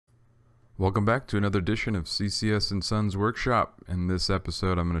Welcome back to another edition of CCS Sons Workshop. In this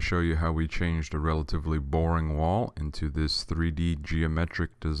episode, I'm going to show you how we changed a relatively boring wall into this 3D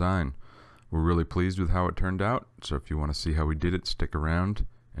geometric design. We're really pleased with how it turned out, so if you want to see how we did it, stick around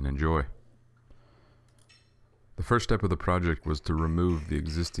and enjoy. The first step of the project was to remove the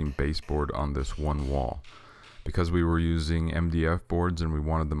existing baseboard on this one wall. Because we were using MDF boards and we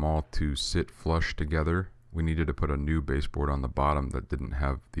wanted them all to sit flush together, we needed to put a new baseboard on the bottom that didn't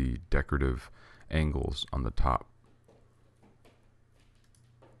have the decorative angles on the top.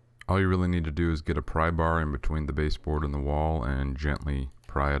 All you really need to do is get a pry bar in between the baseboard and the wall and gently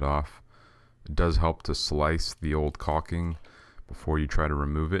pry it off. It does help to slice the old caulking before you try to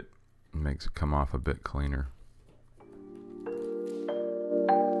remove it. It makes it come off a bit cleaner.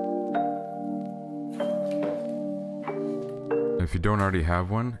 If you don't already have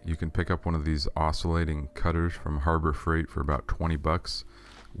one, you can pick up one of these oscillating cutters from Harbor Freight for about 20 bucks.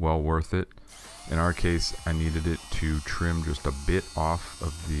 Well worth it. In our case, I needed it to trim just a bit off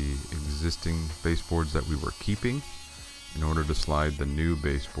of the existing baseboards that we were keeping in order to slide the new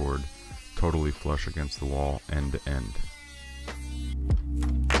baseboard totally flush against the wall end to end.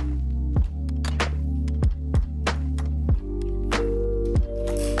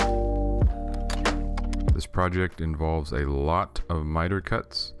 This project involves a lot of miter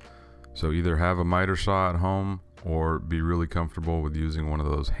cuts, so either have a miter saw at home or be really comfortable with using one of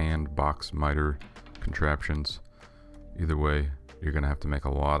those hand box miter contraptions. Either way, you're going to have to make a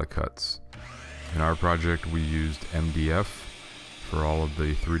lot of cuts. In our project, we used MDF for all of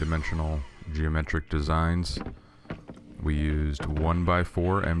the three-dimensional geometric designs. We used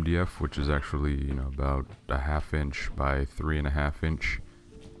 1x4 MDF, which is actually, about a 1/2 inch by 3.5 inch.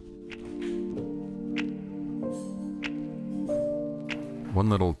 One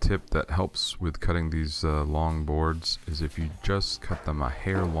little tip that helps with cutting these long boards is if you just cut them a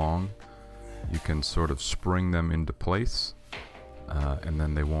hair long, you can sort of spring them into place and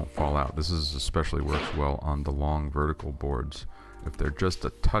then they won't fall out. This especially works well on the long vertical boards. If they're just a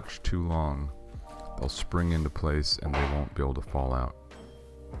touch too long, they'll spring into place and they won't be able to fall out.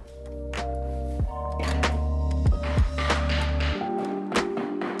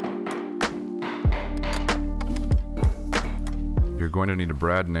 You're going to need a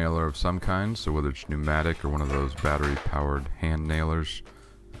brad nailer of some kind, so whether it's pneumatic or one of those battery powered hand nailers,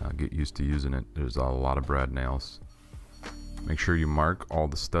 get used to using it. There's a lot of brad nails. Make sure you mark all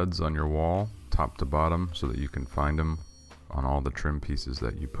the studs on your wall top to bottom so that you can find them on all the trim pieces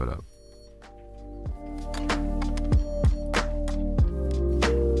that you put up.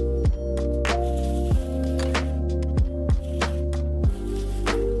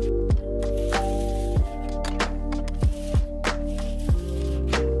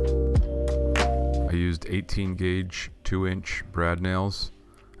 I used 18 gauge 2-inch brad nails.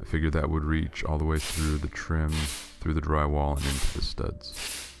 I figured that would reach all the way through the trim, through the drywall and into the studs.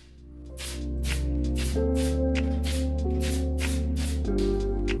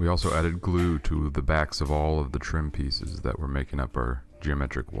 We also added glue to the backs of all of the trim pieces that were making up our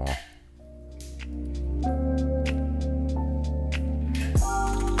geometric wall.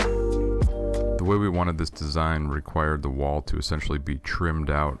 The way we wanted this design required the wall to essentially be trimmed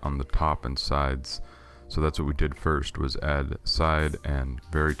out on the top and sides. So that's what we did first, was add side and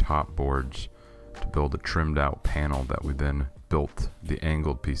very top boards to build a trimmed out panel that we then built the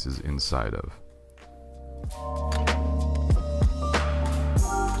angled pieces inside of.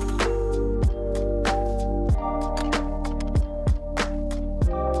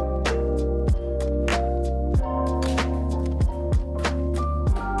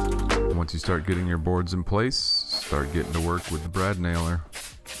 Once you start getting your boards in place, start getting to work with the brad nailer.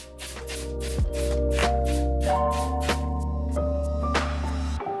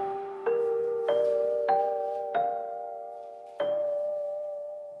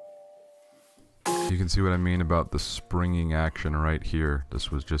 You can see what I mean about the springing action right here.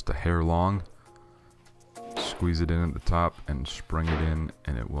 This was just a hair long. Squeeze it in at the top and spring it in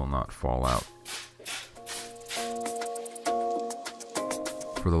and it will not fall out.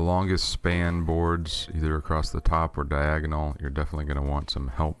 For the longest span boards, either across the top or diagonal, you're definitely going to want some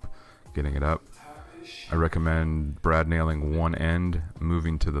help getting it up. I recommend brad nailing one end,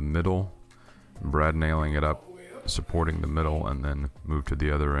 moving to the middle, brad nailing it up, supporting the middle, and then move to the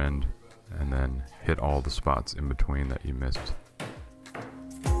other end, and then hit all the spots in between that you missed.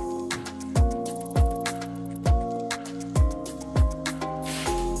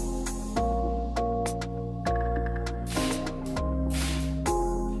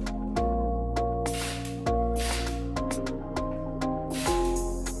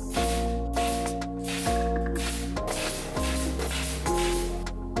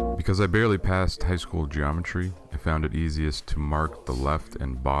 Because I barely passed high school geometry, I found it easiest to mark the left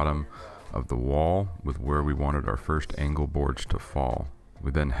and bottom of the wall with where we wanted our first angle boards to fall.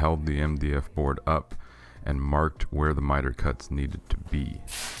 We then held the MDF board up and marked where the miter cuts needed to be.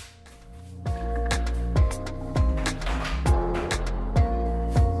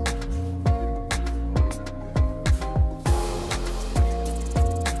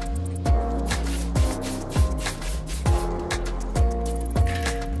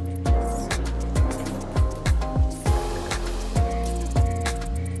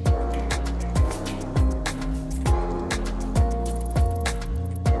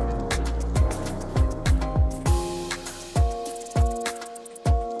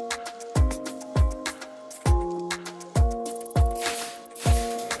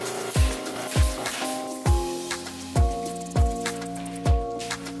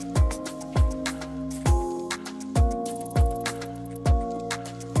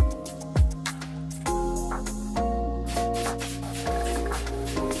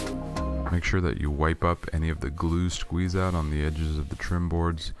 Make sure that you wipe up any of the glue squeeze out on the edges of the trim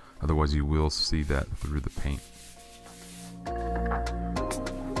boards, otherwise you will see that through the paint.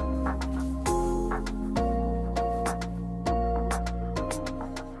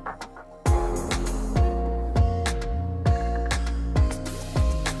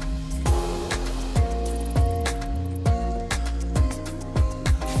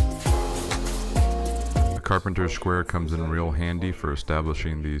 Carpenter's square comes in real handy for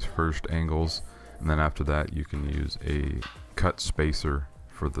establishing these first angles, and then after that you can use a cut spacer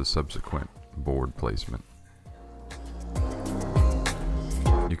for the subsequent board placement.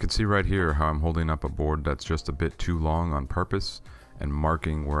 You can see right here how I'm holding up a board that's just a bit too long on purpose and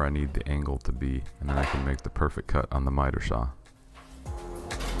marking where I need the angle to be, and then I can make the perfect cut on the miter saw.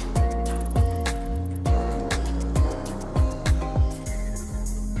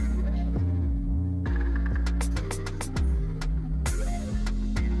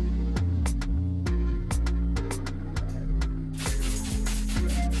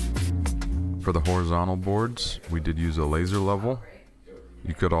 For the horizontal boards, we did use a laser level.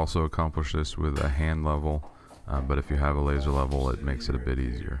 You could also accomplish this with a hand level, but if you have a laser level, it makes it a bit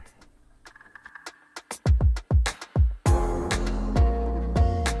easier.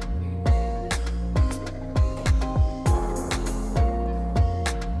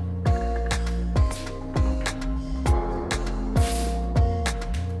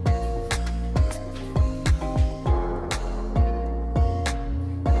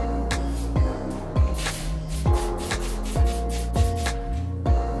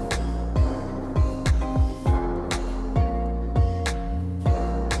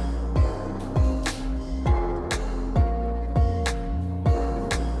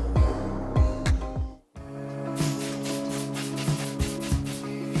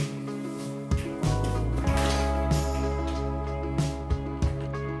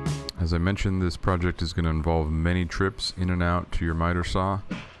 As I mentioned, this project is going to involve many trips in and out to your miter saw.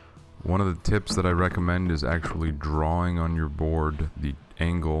 One of the tips that I recommend is actually drawing on your board the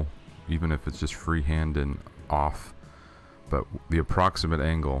angle, even if it's just freehand and off, but the approximate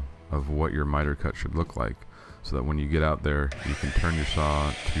angle of what your miter cut should look like, so that when you get out there you can turn your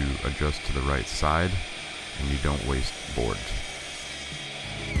saw to adjust to the right side and you don't waste boards.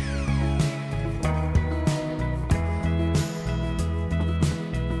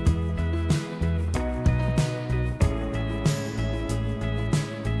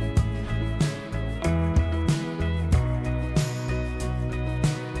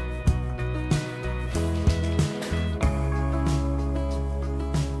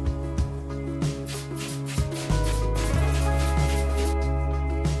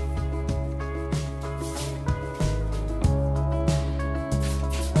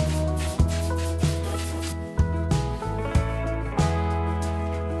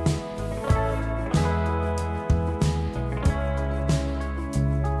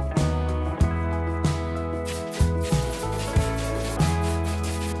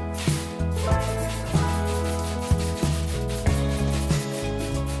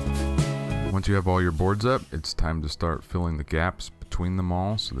 Once you have all your boards up, it's time to start filling the gaps between them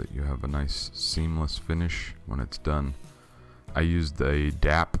all so that you have a nice seamless finish when it's done. I used a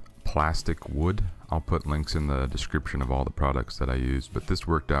DAP plastic wood. I'll put links in the description of all the products that I used, but this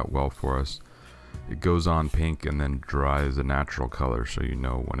worked out well for us. It goes on pink and then dries a natural color so you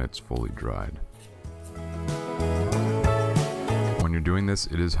know when it's fully dried. When you're doing this,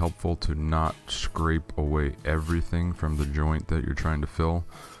 it is helpful to not scrape away everything from the joint that you're trying to fill.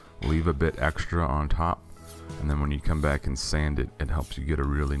 Leave a bit extra on top, and then when you come back and sand it, it helps you get a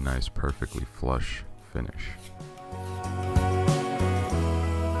really nice, perfectly flush finish.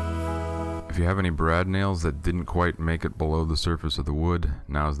 If you have any brad nails that didn't quite make it below the surface of the wood,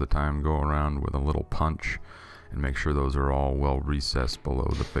 now's the time to go around with a little punch and make sure those are all well recessed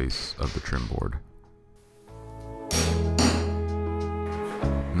below the face of the trim board.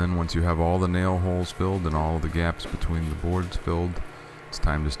 And then once you have all the nail holes filled and all the gaps between the boards filled, it's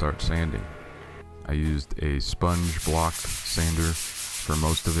time to start sanding. I used a sponge block sander for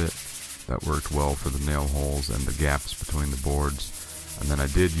most of it. That worked well for the nail holes and the gaps between the boards. And then I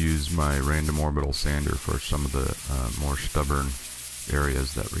did use my random orbital sander for some of the more stubborn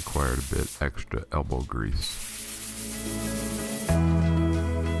areas that required a bit extra elbow grease.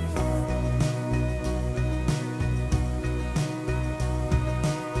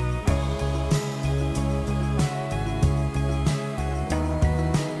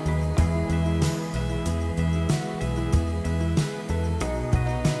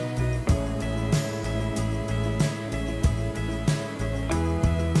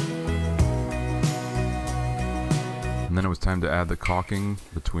 And then it was time to add the caulking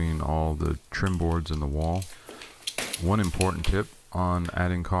between all the trim boards and the wall. One important tip on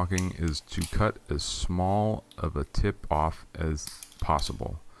adding caulking is to cut as small of a tip off as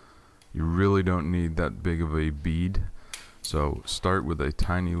possible. You really don't need that big of a bead, so start with a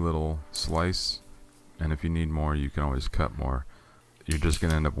tiny little slice, and if you need more you can always cut more. You're just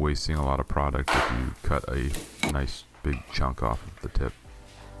going to end up wasting a lot of product if you cut a nice big chunk off of the tip.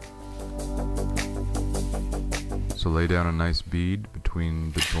 So lay down a nice bead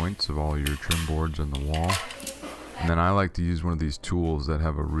between the joints of all your trim boards and the wall. And then I like to use one of these tools that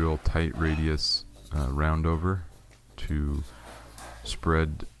have a real tight radius round over to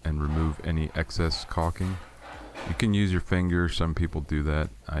spread and remove any excess caulking. You can use your finger, some people do that.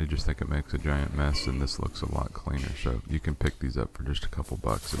 I just think it makes a giant mess and this looks a lot cleaner. So you can pick these up for just a couple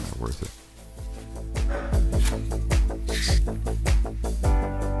bucks and they're worth it.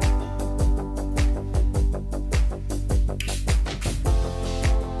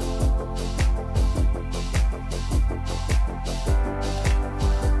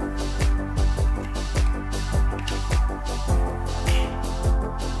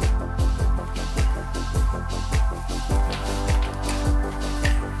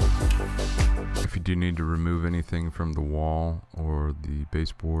 You need to remove anything from the wall or the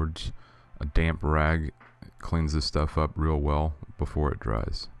baseboards, a damp rag cleans this stuff up real well before it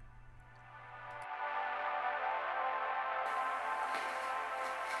dries.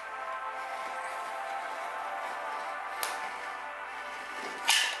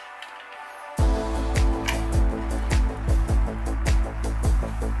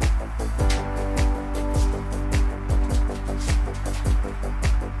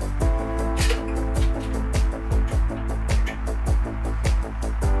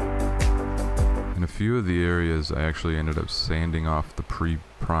 In a few of the areas I actually ended up sanding off the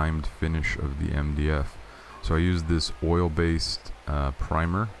pre-primed finish of the MDF. So I used this oil-based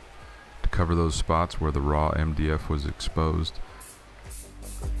primer to cover those spots where the raw MDF was exposed.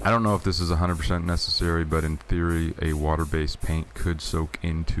 I don't know if this is 100% necessary, but in theory a water-based paint could soak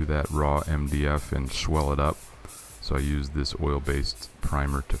into that raw MDF and swell it up. So I used this oil-based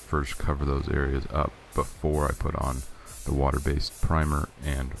primer to first cover those areas up before I put on the water-based primer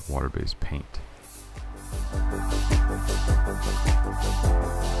and water-based paint.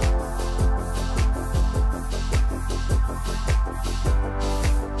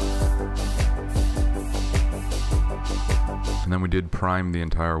 And then we did prime the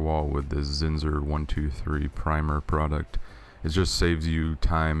entire wall with this Zinsser 123 primer product. It just saves you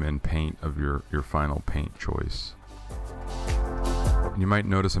time and paint of your final paint choice. And you might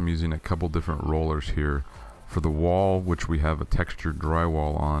notice I'm using a couple different rollers here. For the wall, which we have a textured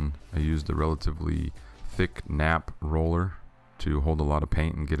drywall on, I used a relatively thick nap roller to hold a lot of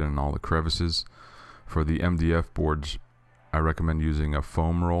paint and get in all the crevices. For the MDF boards, I recommend using a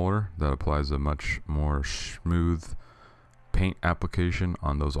foam roller that applies a much more smooth paint application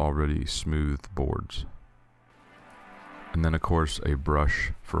on those already smooth boards. And then of course a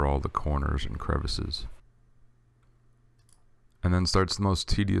brush for all the corners and crevices. And then starts the most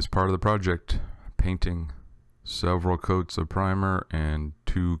tedious part of the project, painting. Several coats of primer and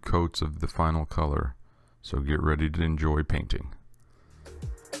 2 coats of the final color. So get ready to enjoy painting.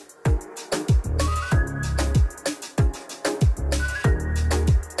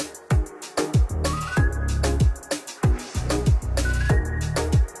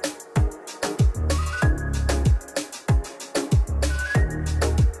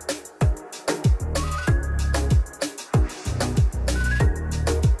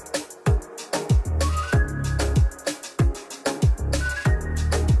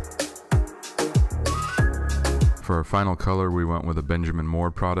 For our final color, we went with a Benjamin Moore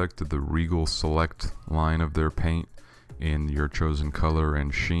product, the Regal Select line of their paint in your chosen color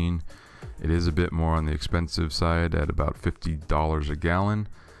and sheen. It is a bit more on the expensive side at about $50 a gallon,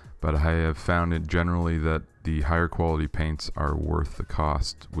 but I have found it generally that the higher quality paints are worth the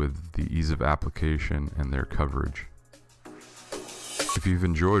cost with the ease of application and their coverage. If you've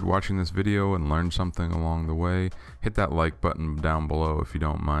enjoyed watching this video and learned something along the way, hit that like button down below if you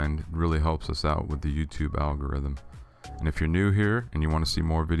don't mind. It really helps us out with the YouTube algorithm. And if you're new here and you want to see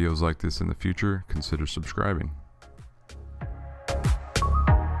more videos like this in the future, consider subscribing.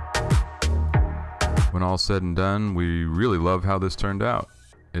 When all's said and done, we really love how this turned out.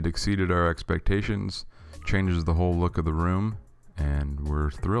 It exceeded our expectations, changes the whole look of the room, and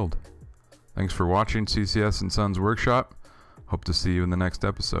we're thrilled. Thanks for watching CCS Sons Workshop. Hope to see you in the next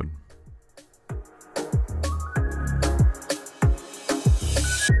episode.